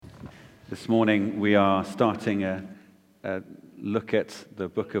This morning we are starting a look at the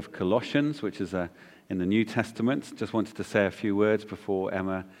book of Colossians, which is in the New Testament. Just wanted to say a few words before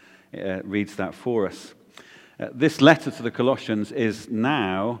Emma reads that for us. This letter to the Colossians is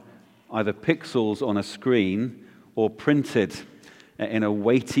now either pixels on a screen or printed in a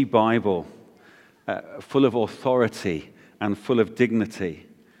weighty Bible, full of authority and full of dignity.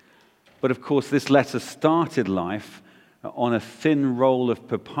 But of course, this letter started life on a thin roll of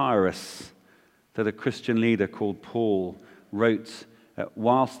papyrus that a Christian leader called Paul wrote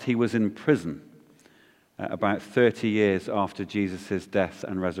whilst he was in prison about 30 years after Jesus' death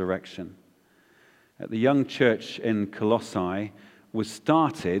and resurrection. The young church in Colossae was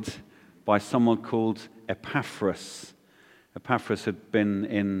started by someone called Epaphras. Epaphras had been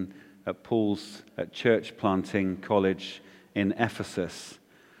in Paul's church planting college in Ephesus.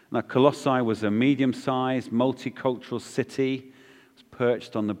 Now, Colossae was a medium-sized, multicultural city. It was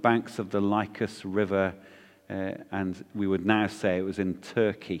perched on the banks of the Lycus River, and we would now say it was in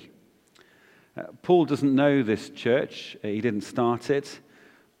Turkey. Paul doesn't know this church. He didn't start it.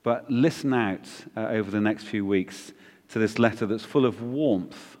 But listen out over the next few weeks to this letter that's full of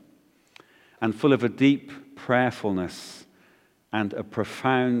warmth and full of a deep prayerfulness and a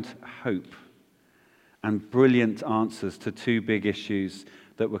profound hope and brilliant answers to two big issues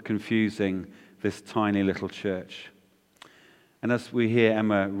that were confusing this tiny little church. And as we hear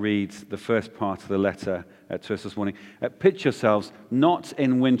Emma read the first part of the letter to us this morning, picture yourselves not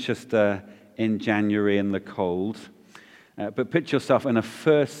in Winchester in January in the cold, but picture yourself in a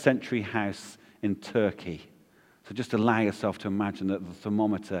first century house in Turkey. So just allow yourself to imagine that the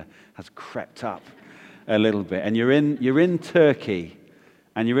thermometer has crept up a little bit. And you're in Turkey,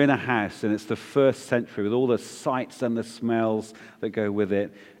 and you're in a house, and it's the first century with all the sights and the smells that go with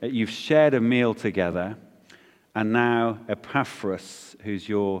it. You've shared a meal together, and now Epaphras, who's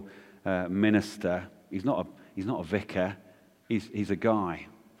your minister, he's not a vicar, he's a guy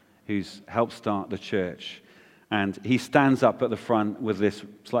who's helped start the church. And he stands up at the front with this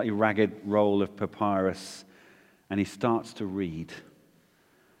slightly ragged roll of papyrus, and he starts to read.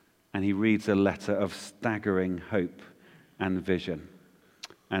 And he reads a letter of staggering hope and vision.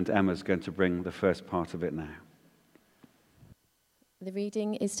 And Emma's going to bring the first part of it now. The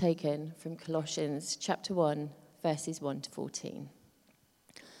reading is taken from Colossians chapter 1, verses 1 to 14.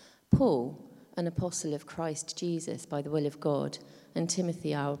 Paul, an apostle of Christ Jesus by the will of God, and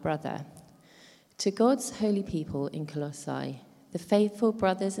Timothy, our brother, to God's holy people in Colossae, the faithful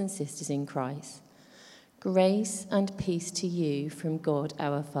brothers and sisters in Christ, grace and peace to you from God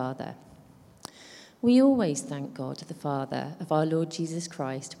our Father. We always thank God, the Father of our Lord Jesus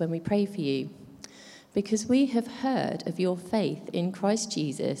Christ, when we pray for you, because we have heard of your faith in Christ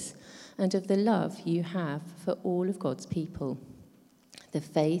Jesus and of the love you have for all of God's people, the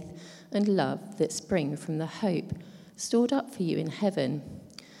faith and love that spring from the hope stored up for you in heaven,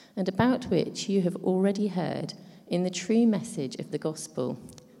 and about which you have already heard in the true message of the gospel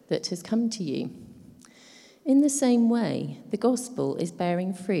that has come to you. In the same way, the gospel is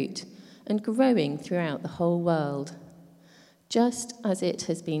bearing fruit and growing throughout the whole world, just as it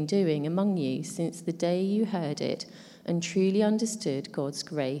has been doing among you since the day you heard it and truly understood God's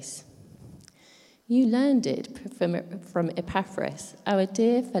grace. You learned it from Epaphras, our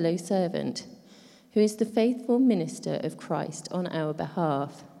dear fellow servant, who is the faithful minister of Christ on our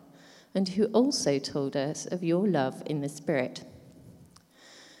behalf, and who also told us of your love in the Spirit.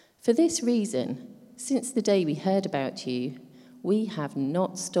 For this reason, since the day we heard about you, we have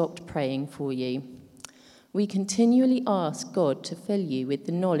not stopped praying for you. We continually ask God to fill you with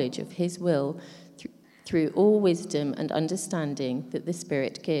the knowledge of his will through all wisdom and understanding that the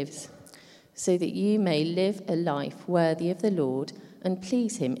Spirit gives, so that you may live a life worthy of the Lord and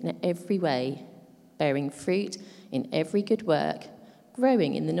please him in every way, bearing fruit in every good work,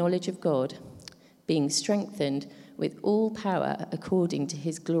 growing in the knowledge of God, being strengthened with all power according to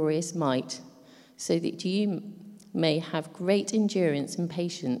his glorious might, so that you may have great endurance and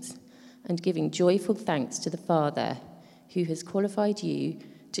patience, and giving joyful thanks to the Father, who has qualified you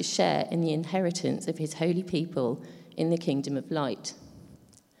to share in the inheritance of his holy people in the kingdom of light.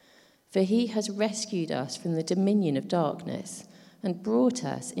 For he has rescued us from the dominion of darkness and brought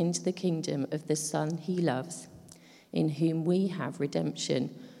us into the kingdom of the Son he loves, in whom we have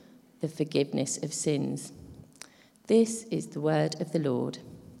redemption, the forgiveness of sins. This is the word of the Lord.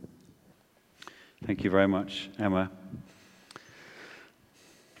 Thank you very much, Emma.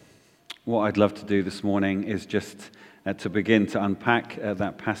 What I'd love to do this morning is just to begin to unpack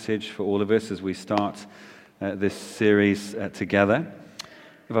that passage for all of us as we start this series together.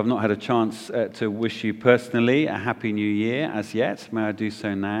 If I've not had a chance to wish you personally a Happy New Year as yet, may I do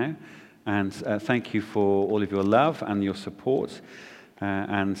so now? And thank you for all of your love and your support.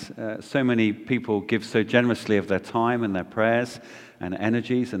 So many people give so generously of their time and their prayers and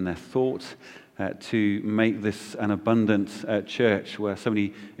energies and their thoughts to make this an abundant church where so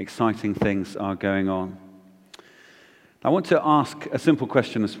many exciting things are going on. I want to ask a simple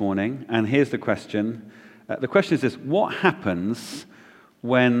question this morning, and here's the question. The question is this: what happens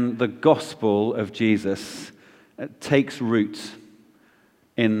when the gospel of Jesus takes root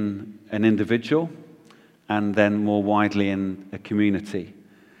in an individual and then more widely in a community?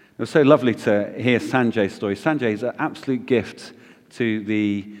 It was so lovely to hear Sanjay's story. Sanjay is an absolute gift to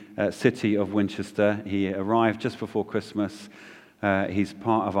the city of Winchester. He arrived just before Christmas. He's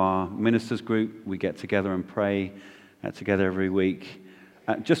part of our ministers group. We get together and pray together every week.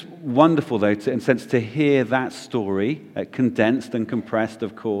 Just wonderful, though, in a sense, to hear that story, condensed and compressed,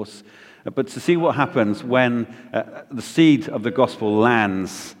 of course, but to see what happens when the seed of the gospel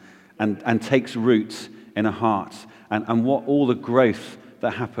lands and takes root in a heart, and what all the growth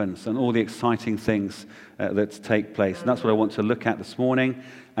that happens and all the exciting things that take place. And that's what I want to look at this morning,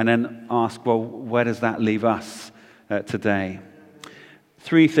 and then ask, well, where does that leave us today?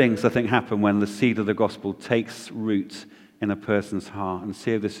 3 things, I think, happen when the seed of the gospel takes root in a person's heart, and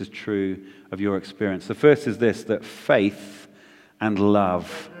see if this is true of your experience. The first is this, that faith and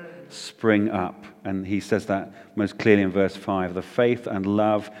love spring up. And he says that most clearly in verse 5, the faith and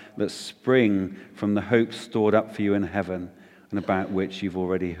love that spring from the hope stored up for you in heaven and about which you've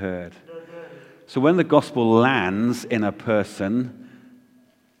already heard. So when the gospel lands in a person,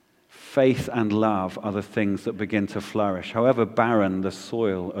 faith and love are the things that begin to flourish, however barren the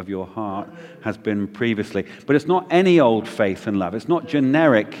soil of your heart has been previously. But it's not any old faith and love. It's not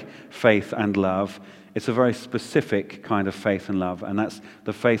generic faith and love. It's a very specific kind of faith and love, and that's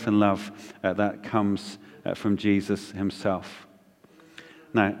the faith and love that comes from Jesus himself.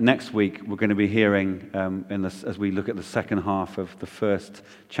 Now, next week, we're going to be hearing, as we look at the second half of the first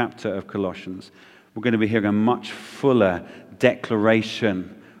chapter of Colossians, we're going to be hearing a much fuller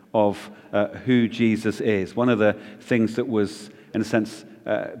declaration of who Jesus is. One of the things that was, in a sense,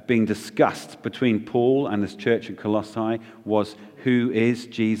 being discussed between Paul and his church at Colossae was, who is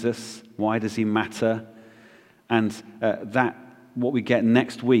Jesus? Why does he matter? And what we get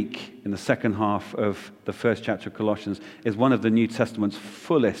next week in the second half of the first chapter of Colossians is one of the New Testament's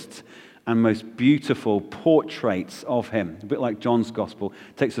fullest and most beautiful portraits of him. A bit like John's gospel,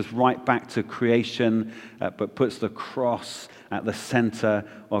 takes us right back to creation, but puts the cross at the center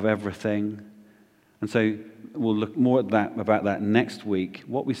of everything. And so we'll look more at about that next week.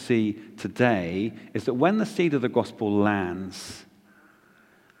 What we see today is that when the seed of the gospel lands,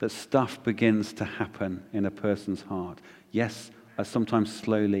 that stuff begins to happen in a person's heart. Yes, sometimes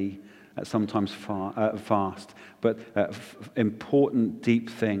slowly, sometimes fast, but important, deep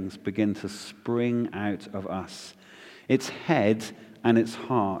things begin to spring out of us. Its head and its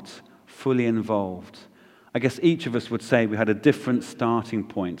heart fully involved. I guess each of us would say we had a different starting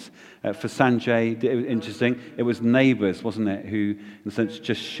point. For Sanjay, interesting, it was neighbors, wasn't it, who in a sense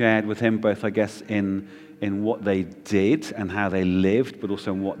just shared with him, both, I guess, in what they did and how they lived, but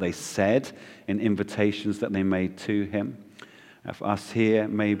also in what they said, in invitations that they made to him. For us here,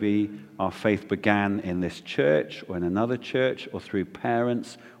 maybe our faith began in this church or in another church, or through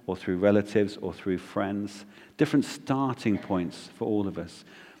parents or through relatives or through friends. Different starting points for all of us.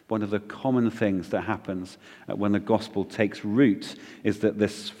 One of the common things that happens when the gospel takes root is that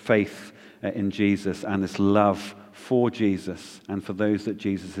this faith in Jesus and this love for Jesus and for those that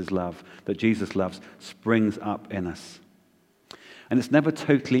Jesus loves, springs up in us. And it's never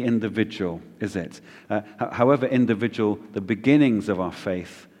totally individual, is it? However individual the beginnings of our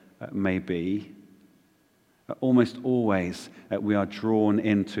faith may be, almost always we are drawn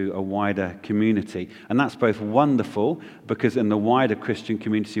into a wider community. And that's both wonderful, because in the wider Christian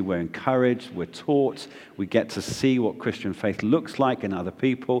community we're encouraged, we're taught, we get to see what Christian faith looks like in other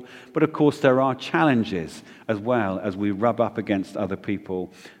people. But of course there are challenges as well as we rub up against other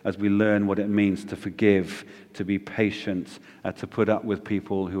people, as we learn what it means to forgive, to be patient, to put up with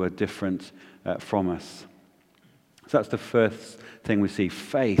people who are different from us. So that's the first thing we see,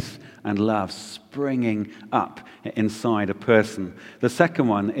 faith and love springing up inside a person. The second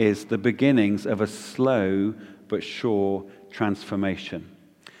one is the beginnings of a slow but sure transformation.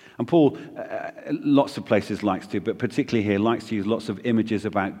 And Paul, lots of places likes to, but particularly here, likes to use lots of images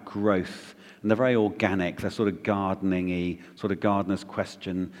about growth. And they're very organic, they're sort of gardening-y, sort of gardener's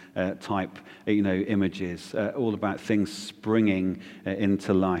question type images, all about things springing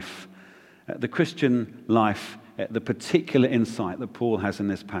into life. The Christian life, the particular insight that Paul has in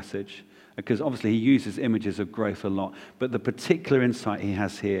this passage, Because obviously he uses images of growth a lot, but the particular insight he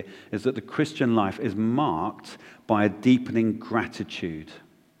has here is that the Christian life is marked by a deepening gratitude.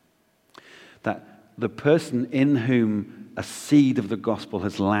 That the person in whom a seed of the gospel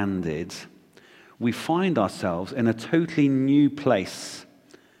has landed, we find ourselves in a totally new place.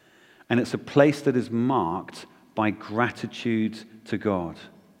 And it's a place that is marked by gratitude to God.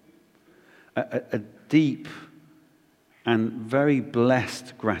 A deep and very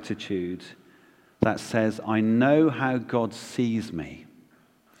blessed gratitude that says, I know how God sees me,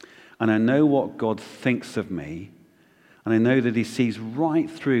 and I know what God thinks of me, and I know that he sees right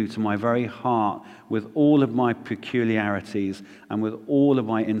through to my very heart with all of my peculiarities and with all of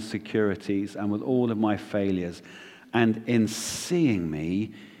my insecurities and with all of my failures. And in seeing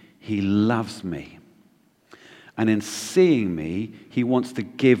me, he loves me. And in seeing me, he wants to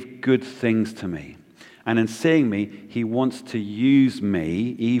give good things to me. And in seeing me, he wants to use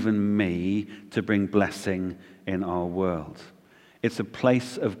me, even me, to bring blessing in our world. It's a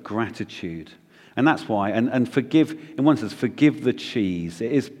place of gratitude. And that's why, and forgive, in one sense, forgive the cheese.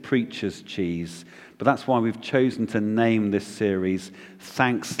 It is preacher's cheese. But that's why we've chosen to name this series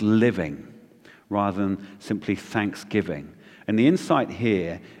Thanks Living, rather than simply Thanksgiving. And the insight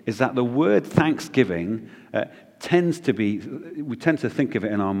here is that the word thanksgiving we tend to think of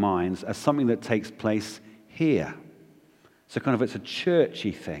it in our minds as something that takes place here. So kind of it's a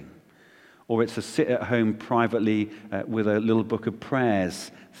churchy thing. Or it's a sit at home privately with a little book of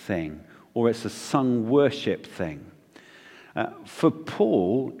prayers thing. Or it's a sung worship thing. For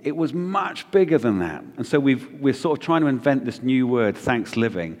Paul, it was much bigger than that. And so we're sort of trying to invent this new word, thanks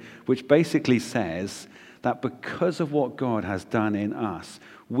living, which basically says that because of what God has done in us,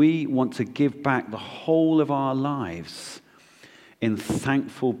 we want to give back the whole of our lives in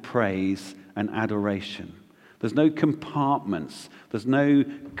thankful praise and adoration. There's no compartments. There's no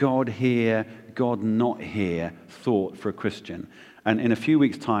God here, God not here thought for a Christian. And in a few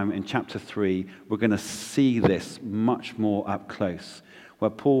weeks' time, in chapter 3, we're going to see this much more up close, where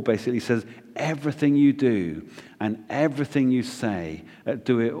Paul basically says, everything you do and everything you say,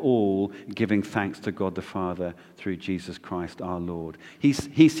 do it all giving thanks to God the Father through Jesus Christ our Lord. He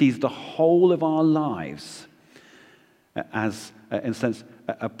sees the whole of our lives as, in a sense,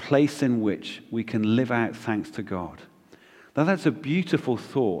 a place in which we can live out thanks to God. Now that's a beautiful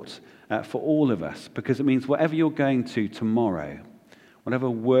thought for all of us, because it means whatever you're going to tomorrow, whatever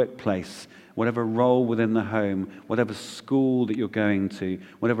workplace, whatever role within the home, whatever school that you're going to,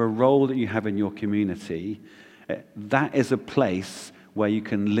 whatever role that you have in your community, that is a place where you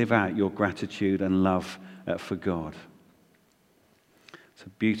can live out your gratitude and love for God. It's a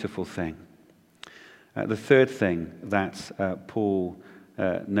beautiful thing. The third thing that Paul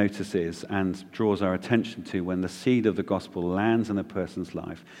notices and draws our attention to when the seed of the gospel lands in a person's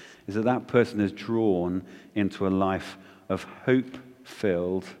life is that that person is drawn into a life of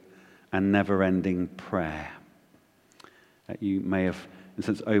hope-filled and never-ending prayer. You may have, in a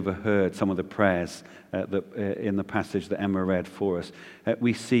sense, overheard some of the prayers in the passage that Emma read for us.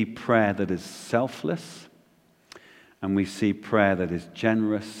 We see prayer that is selfless, and we see prayer that is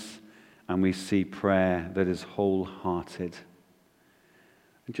generous, and we see prayer that is wholehearted.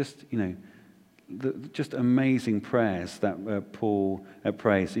 And just, just amazing prayers that Paul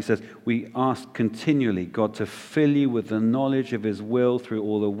prays. He says, we ask continually God to fill you with the knowledge of his will through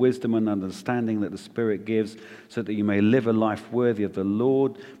all the wisdom and understanding that the Spirit gives, so that you may live a life worthy of the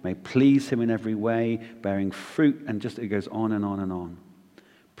Lord, may please him in every way, bearing fruit, and just it goes on and on and on.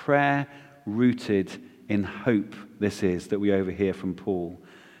 Prayer rooted in hope, this is, that we overhear from Paul.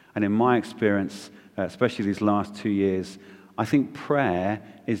 And in my experience, especially these last 2 years, I think prayer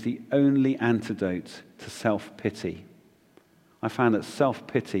is the only antidote to self-pity. I found that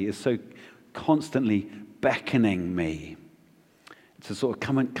self-pity is so constantly beckoning me to sort of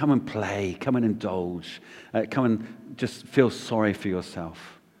come and play, come and indulge, come and just feel sorry for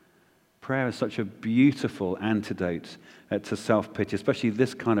yourself. Prayer is such a beautiful antidote to self-pity, especially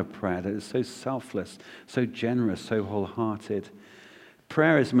this kind of prayer that is so selfless, so generous, so wholehearted.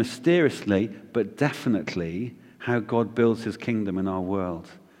 Prayer is mysteriously, but definitely, how God builds his kingdom in our world,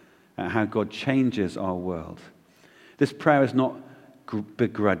 how God changes our world. This prayer is not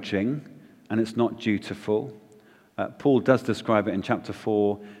begrudging, and it's not dutiful. Paul does describe it in chapter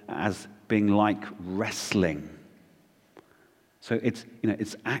 4 as being like wrestling. So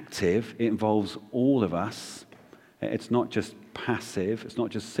it's active, it involves all of us. It's not just passive, it's not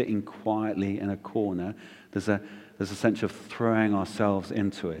just sitting quietly in a corner. There's a sense of throwing ourselves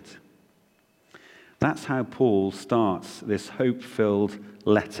into it. That's how Paul starts this hope-filled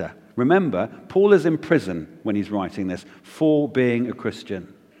letter. Remember, Paul is in prison when he's writing this for being a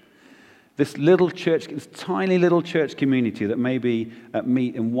Christian. This little church, this tiny little church community that maybe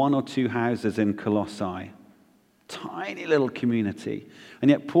meet in 1 or 2 houses in Colossae. Tiny little community. And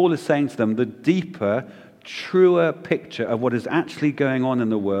yet Paul is saying to them, the deeper, truer picture of what is actually going on in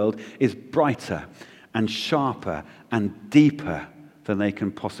the world is brighter and sharper and deeper than they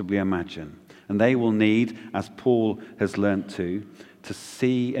can possibly imagine. And they will need, as Paul has learnt to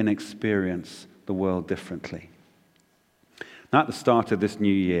see and experience the world differently. Now, at the start of this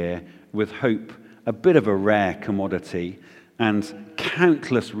new year, with hope a bit of a rare commodity and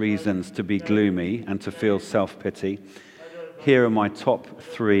countless reasons to be gloomy and to feel self-pity, here are my top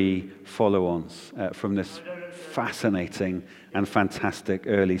 3 follow-ons from this fascinating and fantastic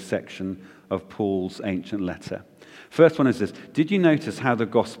early section of Paul's ancient letter. First one is this. Did you notice how the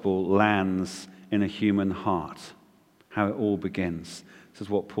gospel lands in a human heart? How it all begins. This is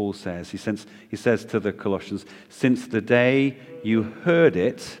what Paul says. He says to the Colossians, since the day you heard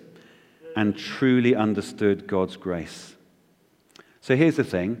it and truly understood God's grace. So here's the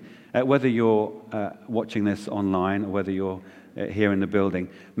thing. Whether you're watching this online or whether you're here in the building,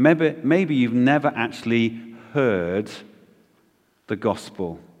 maybe you've never actually heard the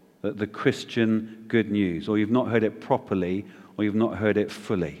gospel, the Christian good news, or you've not heard it properly, or you've not heard it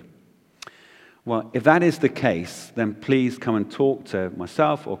fully. Well, if that is the case, then please come and talk to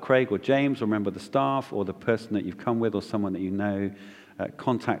myself or Craig or James or a member of the staff or the person that you've come with or someone that you know.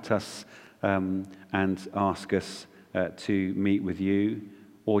 Contact us and ask us to meet with you,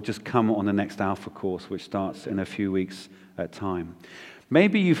 or just come on the next Alpha course, which starts in a few weeks' time.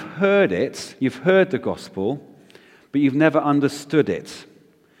 Maybe you've heard it, you've heard the gospel, but you've never understood it.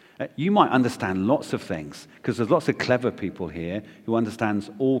 You might understand lots of things, because there's lots of clever people here who understands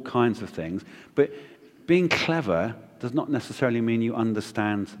all kinds of things, but being clever does not necessarily mean you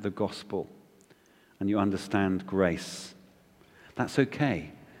understand the gospel and you understand grace. That's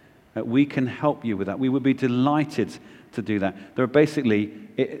okay. We can help you with that. We would be delighted to do that. There are basically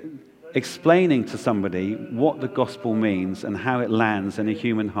explaining to somebody what the gospel means and how it lands in a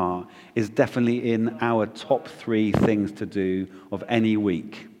human heart is definitely in our top 3 things to do of any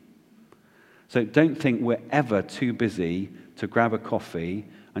week. So don't think we're ever too busy to grab a coffee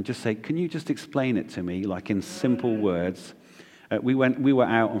and just say, can you just explain it to me, like in simple words? We were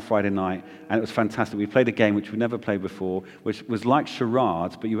out on Friday night, and it was fantastic. We played a game which we'd never played before, which was like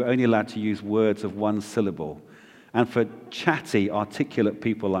charades, but you were only allowed to use words of 1 syllable. And for chatty, articulate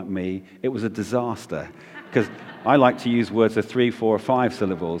people like me, it was a disaster, because I like to use words of 3, 4, or 5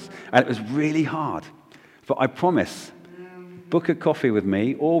 syllables, and it was really hard. But I promise, book a coffee with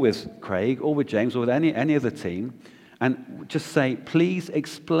me, or with Craig, or with James, or with any other team, and just say, please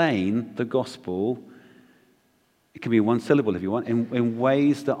explain the gospel. It can be 1 syllable if you want, in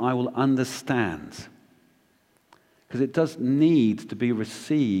ways that I will understand. Because it does need to be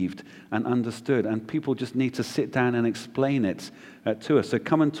received and understood, and people just need to sit down and explain it to us. So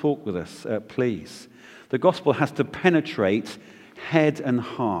come and talk with us, please. The gospel has to penetrate head and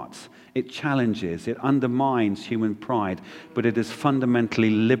heart. It challenges, it undermines human pride, but it is fundamentally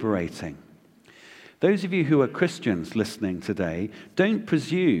liberating. Those of you who are Christians listening today, don't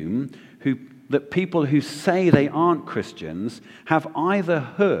presume that people who say they aren't Christians have either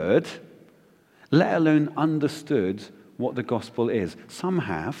heard, let alone understood, what the gospel is. Some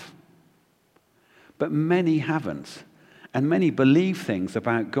have, but many haven't. And many believe things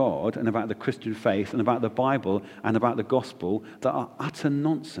about God and about the Christian faith and about the Bible and about the gospel that are utter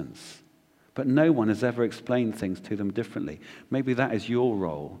nonsense. But no one has ever explained things to them differently. Maybe that is your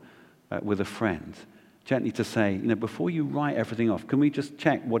role with a friend. Gently to say, before you write everything off, can we just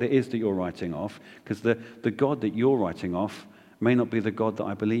check what it is that you're writing off? Because the God that you're writing off may not be the God that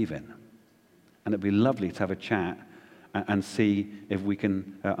I believe in. And it'd be lovely to have a chat and see if we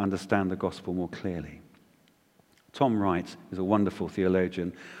can understand the gospel more clearly. Tom Wright is a wonderful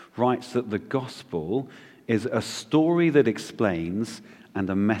theologian, writes that the gospel is a story that explains and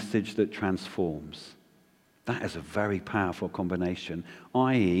a message that transforms. That is a very powerful combination,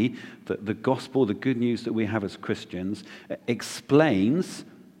 i.e., that the gospel, the good news that we have as Christians, explains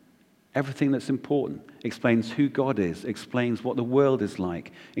everything that's important, explains who God is, explains what the world is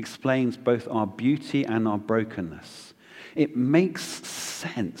like, explains both our beauty and our brokenness. It makes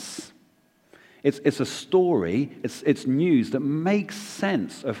sense. It's a story, it's news that makes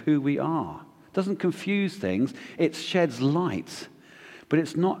sense of who we are. It doesn't confuse things, it sheds light. But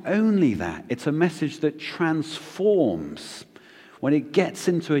it's not only that, it's a message that transforms. When it gets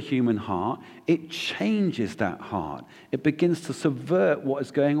into a human heart, it changes that heart. It begins to subvert what is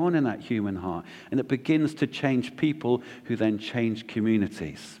going on in that human heart. And it begins to change people who then change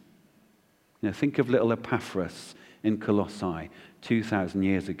communities. Think of little Epaphras in Colossae. 2,000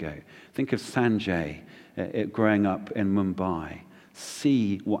 years ago. Think of Sanjay growing up in Mumbai.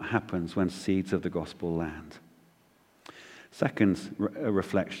 See what happens when seeds of the gospel land. Second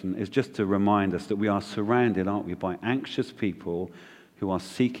reflection is just to remind us that we are surrounded, aren't we, by anxious people who are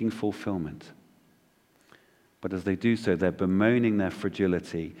seeking fulfillment. But as they do so, they're bemoaning their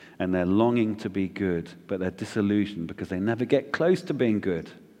fragility and they're longing to be good, but they're disillusioned because they never get close to being good.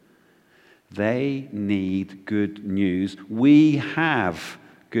 They need good news. We have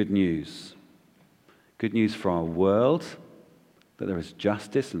good news. Good news for our world, that there is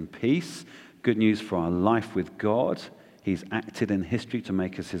justice and peace. Good news for our life with God. He's acted in history to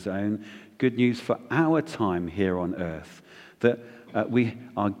make us his own. Good news for our time here on earth, that we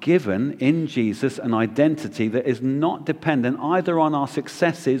are given in Jesus an identity that is not dependent either on our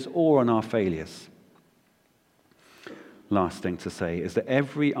successes or on our failures. Last thing to say is that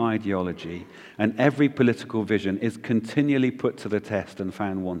every ideology and every political vision is continually put to the test and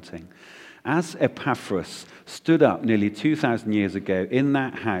found wanting. As Epaphras stood up nearly 2,000 years ago in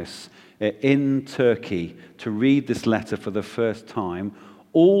that house in Turkey to read this letter for the first time,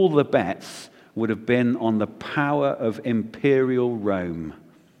 all the bets would have been on the power of imperial Rome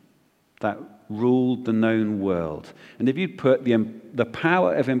that ruled the known world. And if you put the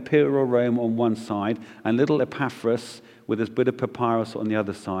power of imperial Rome on one side and little Epaphras with his bit of papyrus on the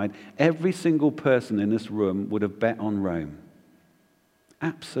other side, every single person in this room would have bet on Rome.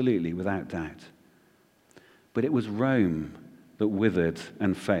 Absolutely, without doubt. But it was Rome that withered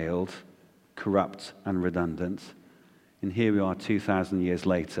and failed, corrupt and redundant. And here we are 2,000 years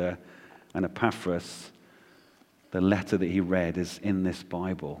later, and Epaphras, the letter that he read, is in this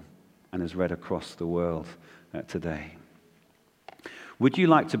Bible and is read across the world today. Would you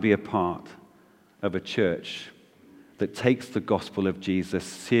like to be a part of a church that takes the gospel of Jesus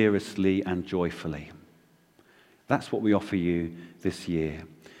seriously and joyfully? That's what we offer you this year.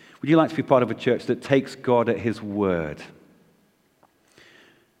 Would you like to be part of a church that takes God at his word?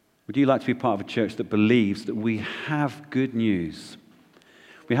 Would you like to be part of a church that believes that we have good news?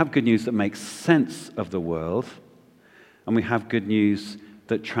 We have good news that makes sense of the world, and we have good news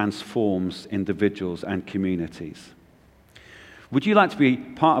that transforms individuals and communities. Would you like to be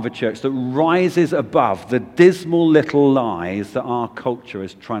part of a church that rises above the dismal little lies that our culture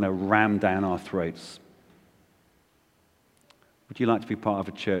is trying to ram down our throats? Would you like to be part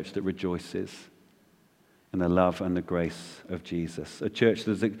of a church that rejoices in the love and the grace of Jesus? A church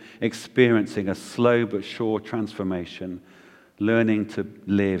that is experiencing a slow but sure transformation, learning to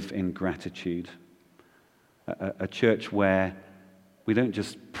live in gratitude. A church where we don't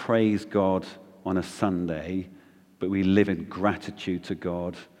just praise God on a Sunday, but we live in gratitude to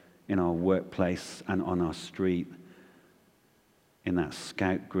God in our workplace and on our street, in that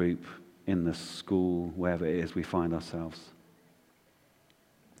scout group, in the school, wherever it is we find ourselves.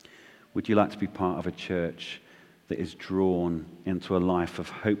 Would you like to be part of a church that is drawn into a life of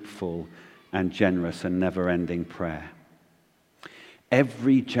hopeful and generous and never-ending prayer?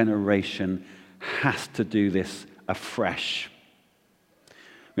 Every generation has to do this afresh.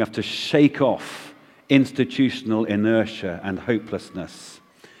 We have to shake off institutional inertia and hopelessness.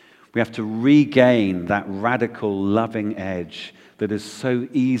 We have to regain that radical, loving edge that is so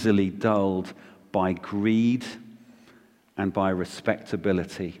easily dulled by greed and by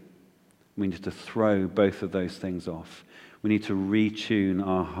respectability. We need to throw both of those things off. We need to retune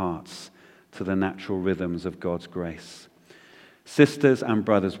our hearts to the natural rhythms of God's grace. Sisters and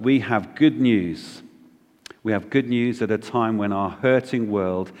brothers, we have good news. We have good news at a time when our hurting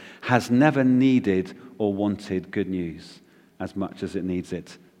world has never needed or wanted good news as much as it needs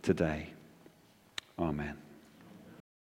it today. Amen.